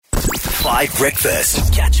5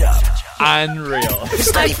 Breakfast. Catch up. Unreal.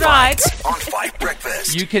 Study That's right. Finds on 5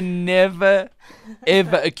 Breakfast. You can never,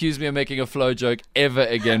 ever accuse me of making a flow joke ever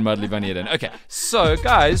again, Mudley Van Eden. Okay, so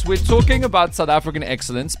guys, we're talking about South African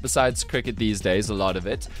excellence besides cricket these days, a lot of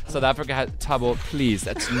it. South Africa had Thabo, please,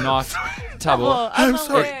 that's not Thabo. I'm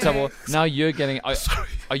sorry. Thabo, now you're getting.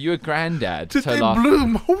 Are you a granddad? Just to in laugh?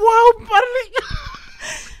 bloom. Wow, buddy.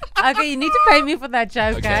 Okay, you need to pay me for that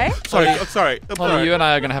joke, Okay. eh? Sorry. Holly, you and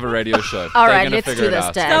I are going to have a radio show. All They're right, gonna let's figure do it this,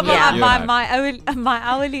 out. Dan. No, Yeah. but my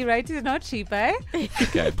hourly rate is not cheap, eh?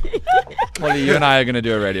 Okay. Holly, you and I are going to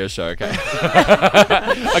do a radio show, okay?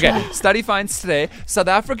 Okay, study finds today. South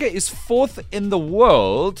Africa is 4th in the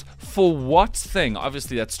world for what thing?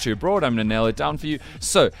 Obviously, that's too broad. I'm going to nail it down for you.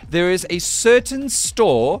 So, there is a certain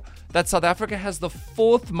store that South Africa has the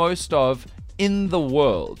 4th most of in the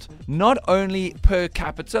world, not only per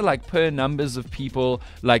capita, like per numbers of people,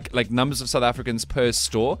 like numbers of South Africans per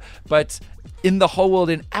store, but in the whole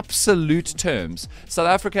world in absolute terms. South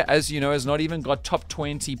Africa, as you know, has not even got top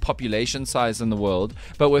 20 population size in the world,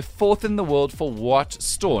 but we're 4th in the world for what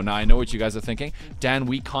store? Now, I know what you guys are thinking. Dan,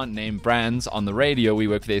 we can't name brands on the radio. We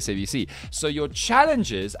work for the SABC. So your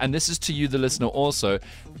challenge is, and this is to you, the listener also,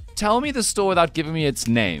 tell me the store without giving me its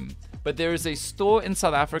name. But there is a store in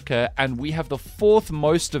South Africa, and we have the 4th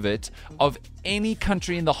most of it of any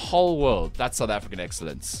country in the whole world. That's South African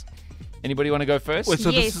excellence. Anybody want to go first? Wait, so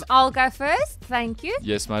this Yes, is- I'll go first. Thank you.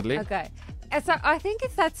 Yes, Madly. Okay. So I think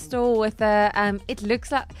it's that store with the it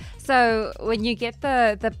looks like, so when you get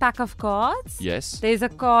the pack of cards, Yes. there's a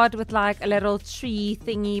card with like a little tree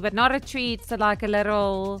thingy, but not a tree, it's like a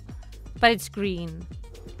little, but it's green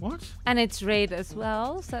What? and it's red as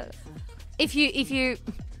well. So if you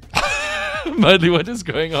Madly, what is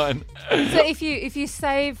going on? if you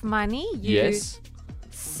save money, you Yes.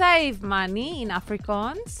 save money in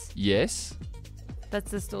Afrikaans. Yes.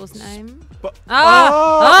 That's the store's name. But,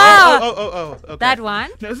 Oh, okay. that one.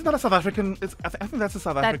 No, isn't that a South African? I think that's a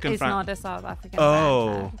South That African is brand. not a South African Oh,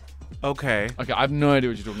 brand. okay. Okay, I have no idea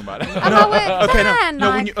what you're talking about. Okay, Dan, no.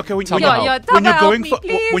 like- When you Tabo, help. when you're Tabo, going help for me,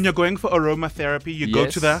 please. when you're going for aromatherapy, you go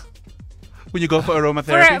Yes. to the. When you go for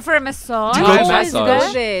aromatherapy. For a massage. Do you You go to- always massage?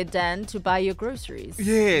 go there, Dan, to buy your groceries.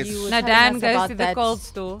 Yes. You were Now telling Dan us goes about to the that. cold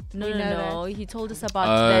store. No, We no, know no. He told us about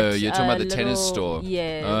Oh, that. you're talking about the tennis little- store.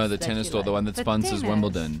 Yes. Oh, the that tennis you store, the like. one that The sponsors tennis.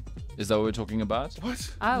 Wimbledon. Is that what we're talking about? What?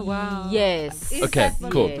 Oh wow. Yes. Is Okay, that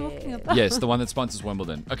what cool. we're talking about? Yes, the one that sponsors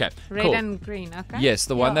Wimbledon. Okay, Red cool. and green. Okay. Yes,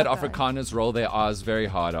 the one Yeah, that okay. Afrikaners roll their R's very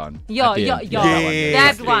hard on. Yeah, at the yeah, end. yeah.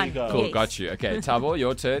 Yes, That there one. you go. Cool, Yes. got you. Okay, Thabo,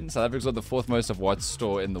 your turn. South Africa's got the 4th most of what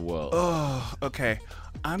store in the world? Oh, okay.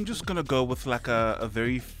 I'm just gonna go with like a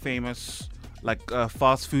very famous like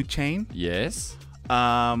fast food chain. Yes.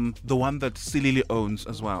 The one that Silili owns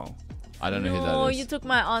as well. I don't know who No, that is. you took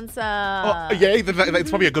my answer. Oh, yeah,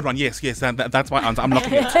 that's probably a good one. Yes, that's my answer. I'm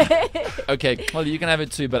locking it. Okay, well, you can have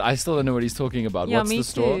it too, but I still don't know what he's talking about. Yeah, What's me the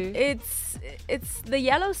store? too. It's the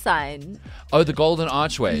yellow sign. Oh, the Golden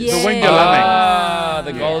Archways. The one you're loving. Ah,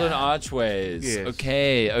 the Yeah. Golden Archways. Yes.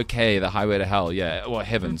 Okay, the Highway to Hell. Yeah, well,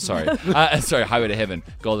 Heaven, sorry. Sorry, Highway to Heaven.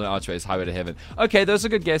 Golden Archways, Highway to Heaven. Okay, those are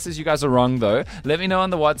good guesses. You guys are wrong, though. Let me know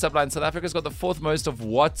on the WhatsApp line. South Africa's got the 4th most of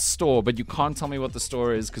what store, but you can't tell me what the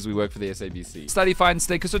store is because we work for the SABC. Study finds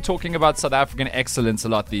today, because we're talking about South African excellence a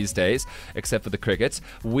lot these days, except for the cricket.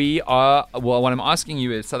 What I'm asking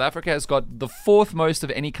you is, South Africa has got the 4th most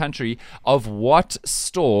of any country of what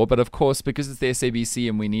store, but of course, because it's the SABC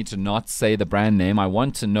and we need to not say the brand name, I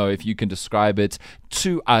want to know if you can describe it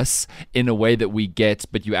to us in a way that we get,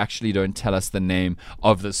 but you actually don't tell us the name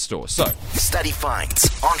of the store. So, Study Finds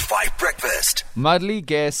on 5 Breakfast. Mudley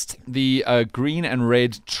guessed the green and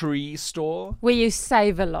red tree store. Where you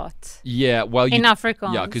save a lot. Yeah, well, In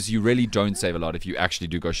Afrikaans. Yeah, because you really don't save a lot if you actually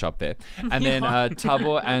do go shop there. And then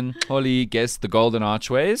Thabo and Holly guessed the Golden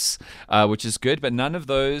Archways, which is good, but none of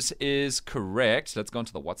those is correct. Let's go on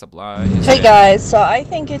to the WhatsApp line. Hey guys, so I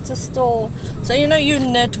think it's a store. So you know you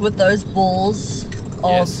knit with those balls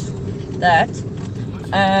of Yes. that,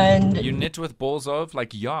 and You knit with balls of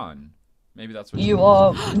like yarn. Maybe that's what you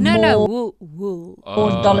are No, more wool. more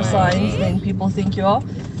dollar signs than people think you are.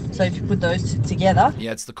 So if you put those together,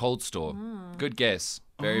 Yeah, it's the cold store. Good guess.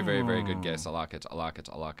 Very, very, very good guess. I like it.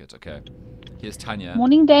 Okay. Here's Tanya.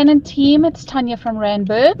 Morning, Dan and team. It's Tanya from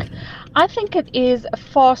Randburg. I think it is a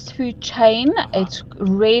fast food chain. It's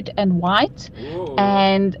red and white. Ooh,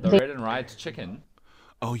 And the they- red and white chicken.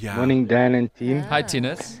 Oh yeah. Morning, Dan and team. Hi,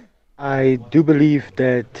 Tinas. I do believe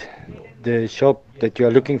that the shop that you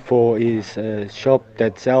are looking for is a shop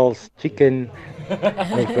that sells chicken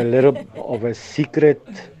with a little of a secret.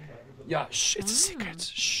 Yeah, shh, it's a secret.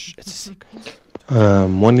 Shh, it's a secret.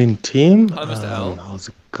 Morning team. Hello, Mr. L. How's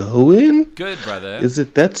it going? Good, brother. Is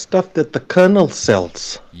it that stuff that the Colonel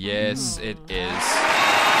sells? Yes, it is.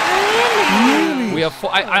 We are.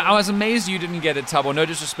 I was amazed you didn't get it, Tabo. No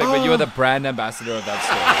disrespect, but you are the brand ambassador of that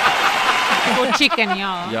store. For chicken,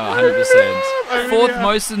 yeah. Yeah, 100%. Fourth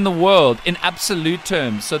most in the world in absolute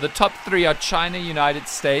terms. So the top three are China, United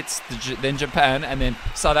States, then Japan, and then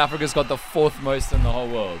South Africa's got the fourth most in the whole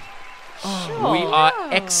world. Sure. We are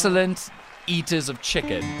excellent eaters of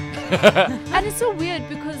chicken. And it's so weird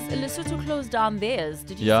because Lesotho closed down theirs.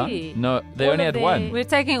 Did you see? No, they All only of had one. We're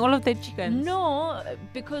taking all of their chickens. No,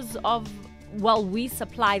 because of, well, we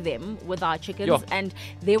supply them with our chickens, Yo. and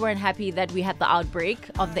they weren't happy that we had the outbreak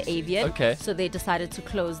of the avian. Okay. So they decided to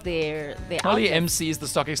close their Holly outlet. MCs the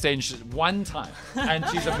stock exchange one time, and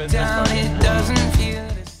she's a business.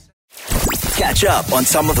 Catch up on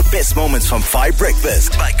some of the best moments from 5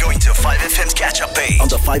 Breakfast by going to 5FM's catch-up page on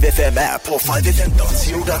the 5FM app or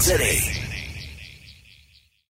 5FM.co.za.